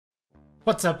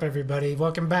What's up, everybody?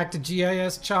 Welcome back to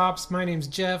GIS Chops. My name's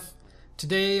Jeff.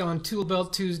 Today on Tool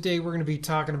Belt Tuesday we're going to be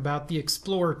talking about the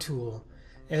Explorer tool.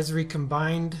 ESRI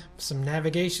combined some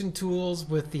navigation tools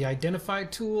with the Identify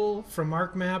tool from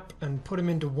ArcMap and put them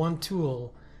into one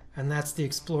tool, and that's the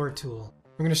Explorer tool.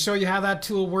 I'm going to show you how that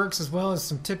tool works as well as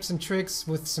some tips and tricks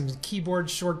with some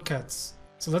keyboard shortcuts.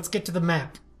 So let's get to the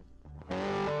map.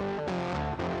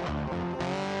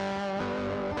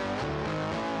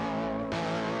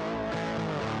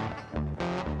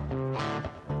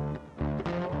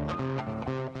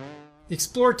 The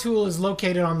Explorer tool is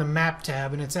located on the Map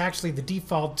tab, and it's actually the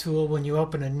default tool when you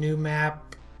open a new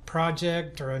map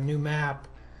project or a new map.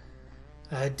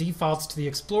 It defaults to the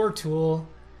Explorer tool.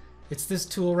 It's this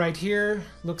tool right here.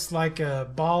 Looks like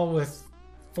a ball with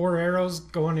 4 arrows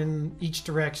going in each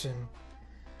direction.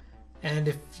 And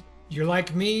if you're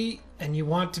like me and you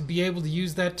want to be able to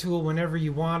use that tool whenever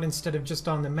you want instead of just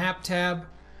on the Map tab,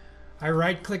 I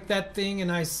right-click that thing and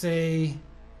I say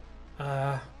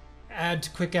add to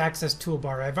quick access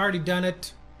toolbar. I've already done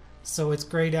it, so it's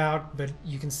grayed out, but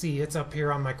you can see it's up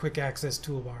here on my quick access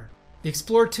toolbar. The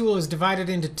Explorer tool is divided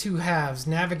into two halves,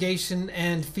 navigation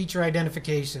and feature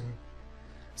identification.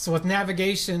 So with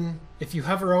navigation, if you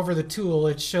hover over the tool,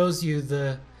 it shows you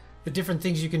the different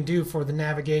things you can do for the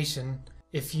navigation.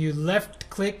 If you left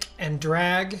click and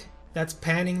drag, that's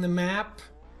panning the map.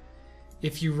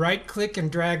 If you right click and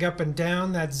drag up and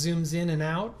down, that zooms in and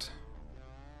out.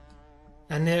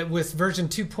 And then with version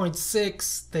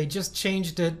 2.6, they just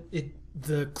changed it.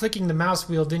 The clicking the mouse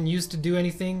wheel didn't used to do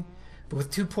anything, but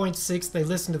with 2.6, they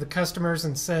listened to the customers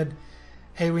and said,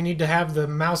 hey, we need to have the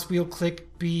mouse wheel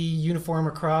click be uniform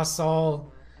across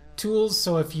all tools.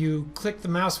 So if you click the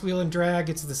mouse wheel and drag,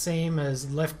 it's the same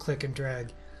as left click and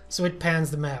drag. So it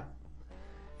pans the map.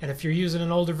 And if you're using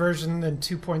an older version than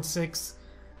 2.6,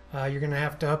 you're going to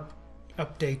have to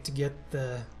update to get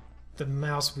the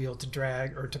mouse wheel to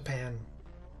drag or to pan.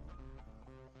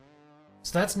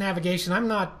 So that's navigation. I'm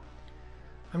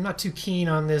not too keen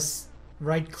on this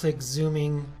right-click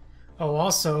zooming. Oh,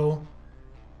 also,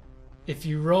 if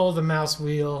you roll the mouse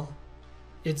wheel,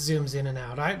 it zooms in and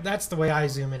out. That's the way I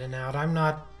zoom in and out. I'm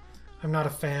not a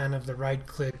fan of the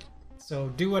right-click. So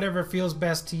do whatever feels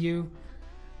best to you,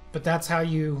 but that's how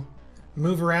you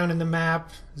move around in the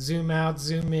map, zoom out,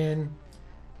 zoom in,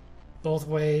 both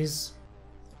ways.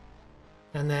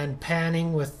 And then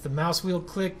panning with the mouse wheel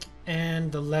click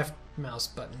and the left mouse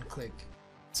button click.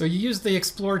 So you use the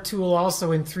Explorer tool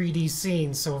also in 3D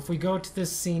scenes. So if we go to this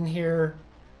scene here,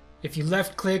 if you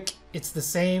left click, it's the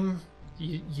same.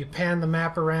 You pan the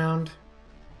map around.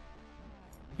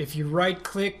 If you right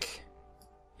click,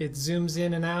 it zooms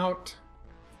in and out.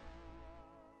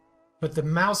 But the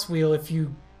mouse wheel, if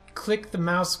you click the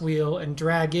mouse wheel and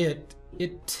drag it,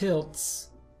 it tilts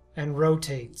and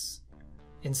rotates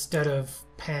instead of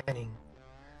panning.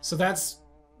 So that's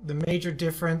the major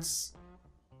difference.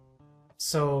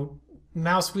 So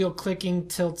mouse wheel clicking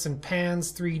tilts and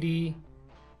pans 3D,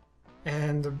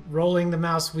 and rolling the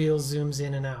mouse wheel zooms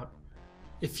in and out.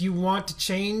 If you want to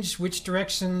change which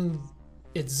direction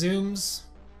it zooms,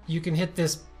 you can hit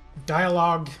this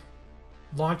dialog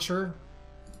launcher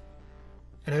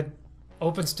and it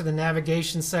opens to the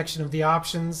navigation section of the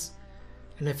options.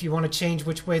 And if you want to change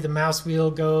which way the mouse wheel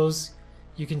goes,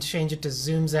 you can change it to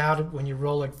zooms out when you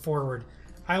roll it forward.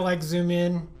 I like zoom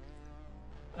in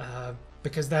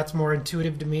because that's more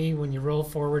intuitive to me. When you roll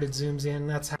forward, it zooms in.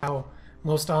 That's how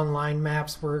most online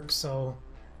maps work, so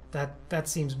that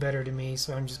seems better to me,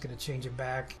 so I'm just going to change it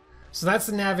back. So that's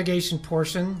the navigation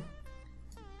portion.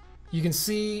 You can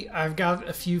see I've got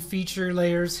a few feature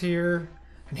layers here,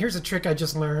 and here's a trick I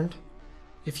just learned.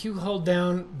 If you hold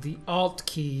down the Alt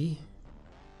key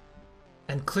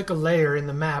and click a layer in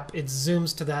the map, it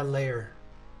zooms to that layer.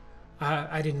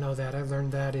 I didn't know that. I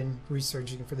learned that in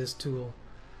researching for this tool.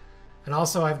 And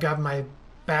also I've got my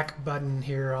back button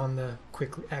here on the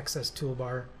quick access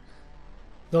toolbar.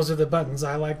 Those are the buttons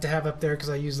I like to have up there because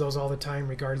I use those all the time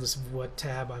regardless of what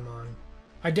tab I'm on.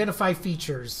 Identify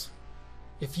features.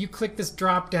 If you click this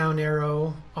drop down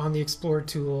arrow on the Explorer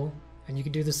tool, and you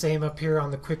can do the same up here on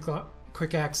the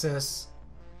quick access,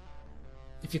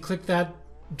 if you click that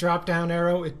drop down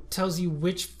arrow, it tells you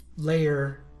which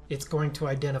layer it's going to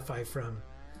identify from.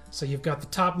 So you've got the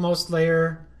topmost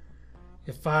layer.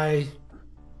 If I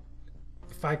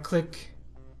click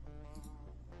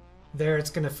there, it's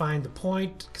going to find the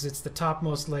point because it's the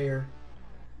topmost layer.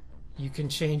 You can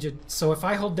change it. So if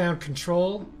I hold down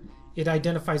Control, it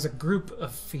identifies a group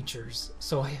of features.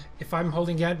 So if I'm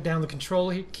holding down the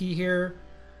Control key here,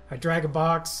 I drag a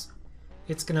box,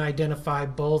 it's going to identify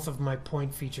both of my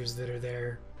point features that are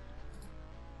there.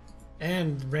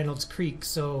 and Reynolds Creek,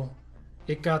 so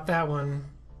it got that one.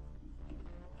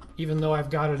 Even though I've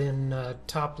got it in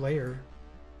top layer,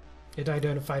 it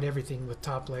identified everything with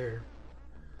top layer.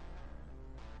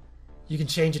 You can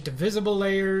change it to visible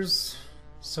layers,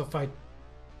 so if I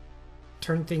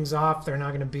turn things off, they're not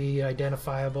going to be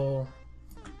identifiable.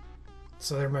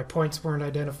 So there, my points weren't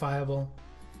identifiable.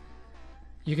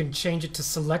 You can change it to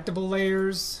selectable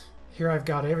layers. Here I've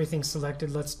got everything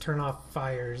selected. Let's turn off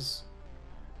fires.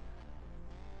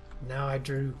 Now I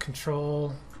drew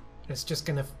control. It's just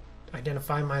going to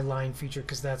identify my line feature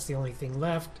because that's the only thing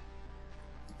left.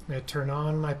 I'm going to turn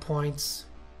on my points,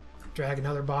 drag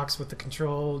another box with the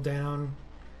control down,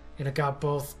 and it got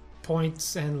both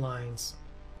points and lines.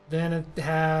 Then it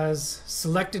has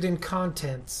selected in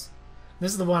contents.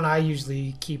 This is the one I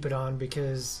usually keep it on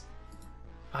because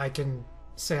I can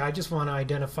say I just want to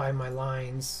identify my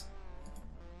lines.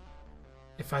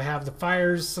 If I have the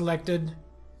fires selected,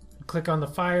 click on the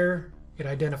fire, it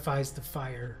identifies the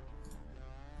fire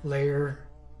layer,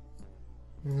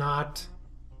 not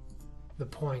the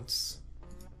points.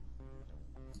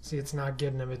 See, it's not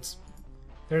getting them.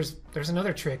 There's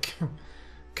another trick.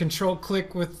 Control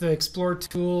click with the Explore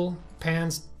tool,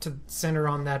 pans to center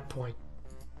on that point.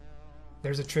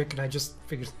 There's a trick, and I just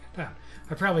figured that out.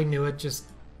 I probably knew it, just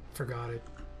forgot it.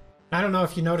 I don't know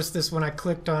if you noticed this when I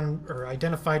clicked on or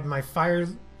identified my fire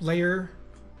layer.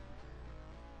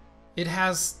 It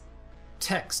has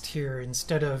text here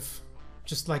instead of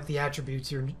just like the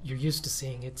attributes you're used to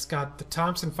seeing. It's got the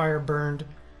Thompson fire burned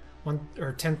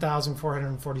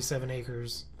 10,447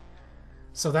 acres.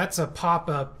 So that's a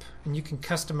pop-up, and you can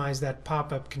customize that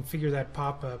pop-up, configure that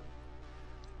pop-up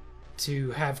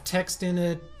to have text in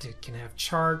it. It can have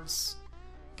charts,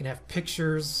 it can have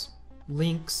pictures,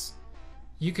 links.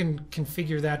 You can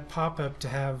configure that pop-up to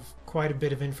have quite a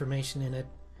bit of information in it,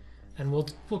 and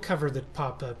we'll cover the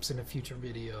pop-ups in a future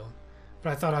video.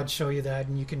 But I thought I'd show you that,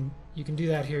 and you can do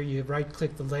that here. You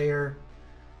right-click the layer,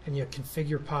 and you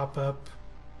configure pop-up,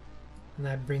 and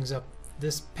that brings up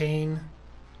this pane.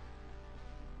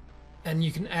 And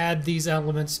you can add these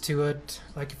elements to it.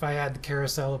 Like if I add the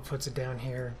carousel, it puts it down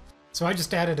here. So I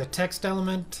just added a text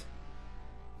element,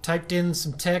 typed in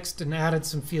some text, and added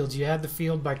some fields. You add the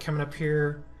field by coming up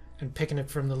here and picking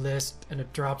it from the list, and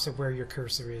it drops it where your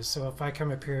cursor is. So if I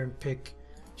come up here and pick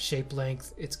shape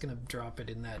length, it's going to drop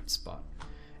it in that spot.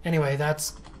 Anyway,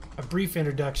 that's a brief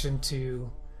introduction to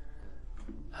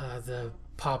the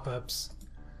pop-ups,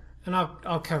 and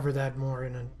I'll cover that more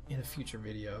in a future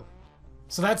video.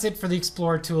 So that's it for the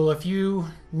Explorer tool. If you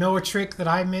know a trick that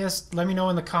I missed, let me know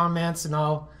in the comments, and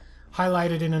I'll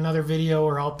highlight it in another video,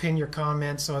 or I'll pin your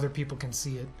comments so other people can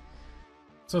see it.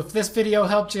 So if this video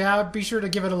helped you out, be sure to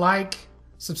give it a like,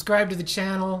 subscribe to the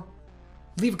channel,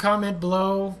 leave a comment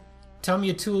below, tell me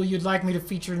a tool you'd like me to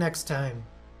feature next time.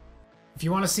 If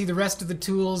you want to see the rest of the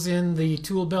tools in the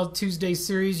Tool Belt Tuesday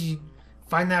series, you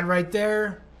find that right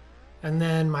there. And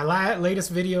then my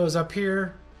latest video is up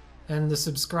here, and the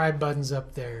subscribe button's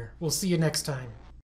up there. We'll see you next time.